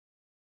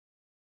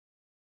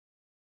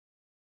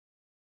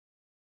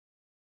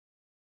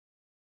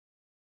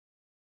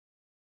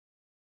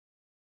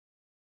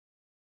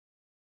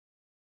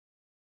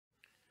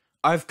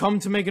I've come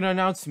to make an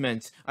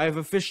announcement. I have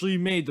officially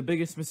made the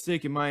biggest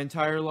mistake in my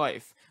entire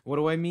life. What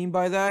do I mean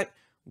by that?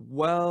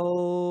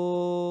 Well,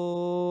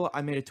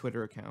 I made a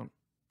Twitter account.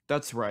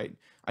 That's right.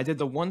 I did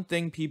the one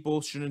thing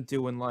people shouldn't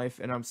do in life,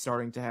 and I'm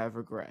starting to have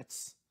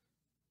regrets.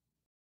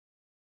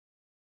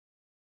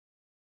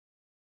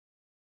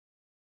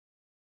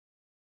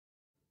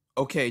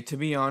 Okay, to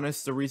be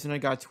honest, the reason I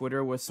got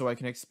Twitter was so I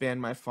can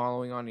expand my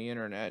following on the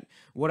internet.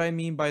 What I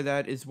mean by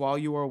that is while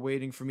you are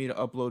waiting for me to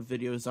upload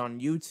videos on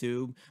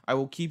YouTube, I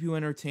will keep you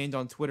entertained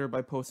on Twitter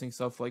by posting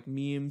stuff like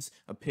memes,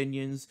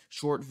 opinions,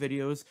 short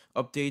videos,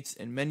 updates,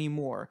 and many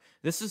more.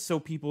 This is so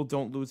people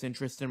don't lose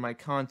interest in my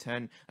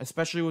content,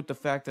 especially with the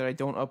fact that I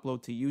don't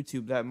upload to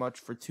YouTube that much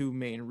for two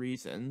main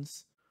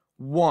reasons.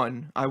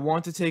 One, I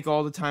want to take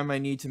all the time I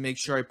need to make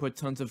sure I put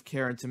tons of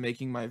care into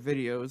making my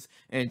videos,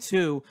 and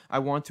two, I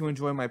want to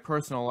enjoy my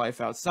personal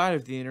life outside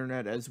of the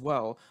internet as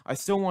well. I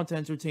still want to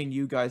entertain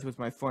you guys with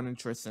my fun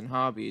interests and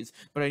hobbies,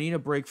 but I need a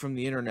break from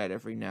the internet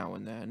every now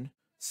and then.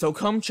 So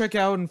come check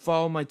out and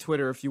follow my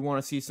Twitter if you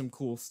want to see some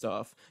cool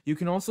stuff. You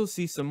can also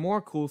see some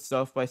more cool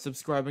stuff by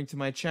subscribing to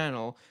my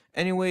channel.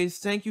 Anyways,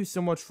 thank you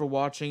so much for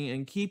watching,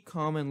 and keep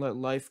calm and let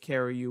life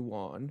carry you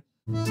on.